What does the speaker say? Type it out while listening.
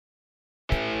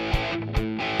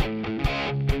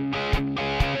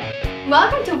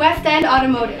Welcome to Westend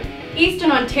Automotive,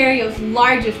 Eastern Ontario's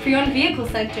largest pre-owned vehicle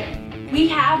center. We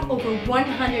have over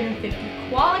 150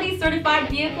 quality certified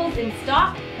vehicles in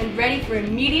stock and ready for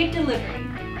immediate delivery.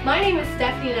 My name is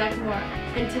Stephanie Nakamura,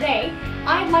 and today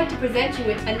I'd like to present you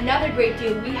with another great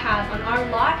deal we have on our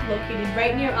lot located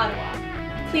right near Ottawa.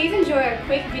 Please enjoy our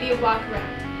quick video walk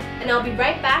around, and I'll be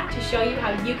right back to show you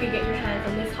how you can get your hands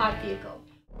on this hot vehicle.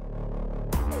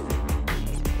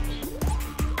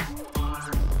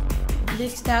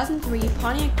 This 2003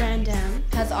 Pontiac Grand Am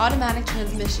has automatic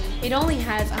transmission. It only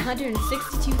has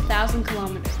 162,000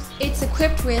 kilometers. It's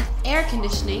equipped with air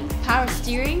conditioning, power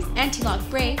steering, anti-lock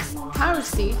brakes, power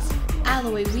seats,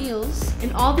 alloy wheels,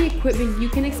 and all the equipment you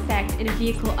can expect in a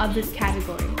vehicle of this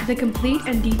category. The complete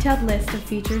and detailed list of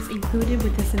features included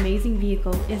with this amazing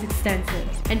vehicle is extensive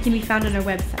and can be found on our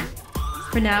website.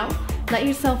 For now, let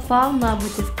yourself fall in love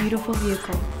with this beautiful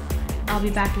vehicle. I'll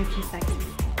be back in a few seconds.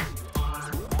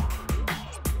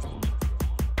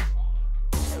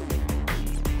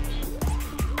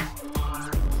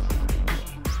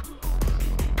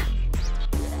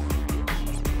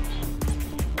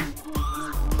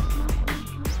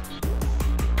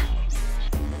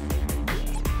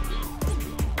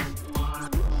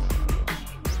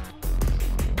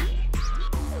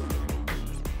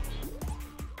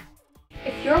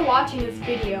 If you're watching this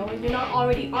video and you're not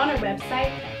already on our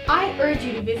website, I urge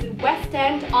you to visit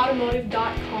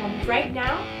westendautomotive.com right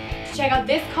now to check out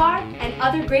this car and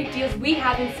other great deals we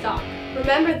have in stock.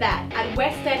 Remember that at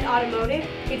Westend Automotive,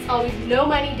 it's always no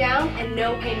money down and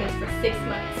no payments for 6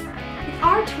 months. With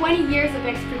our 20 years of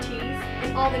expertise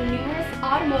and all the numerous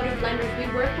automotive lenders we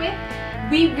work with,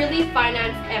 we really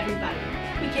finance everybody.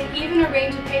 We can even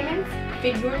arrange the payments to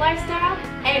fit your lifestyle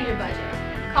and your budget.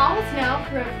 Call us now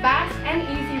for a fast and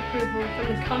easy approval from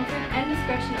the comfort and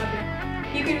discretion of your home.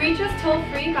 You can reach us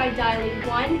toll-free by dialing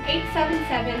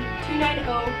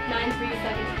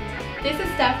 1-877-290-9378. This is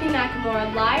Stephanie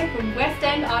Nakamura live from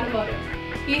Westend Automotive,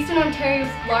 Eastern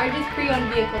Ontario's largest pre-owned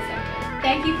vehicle center.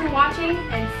 Thank you for watching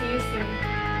and see you soon.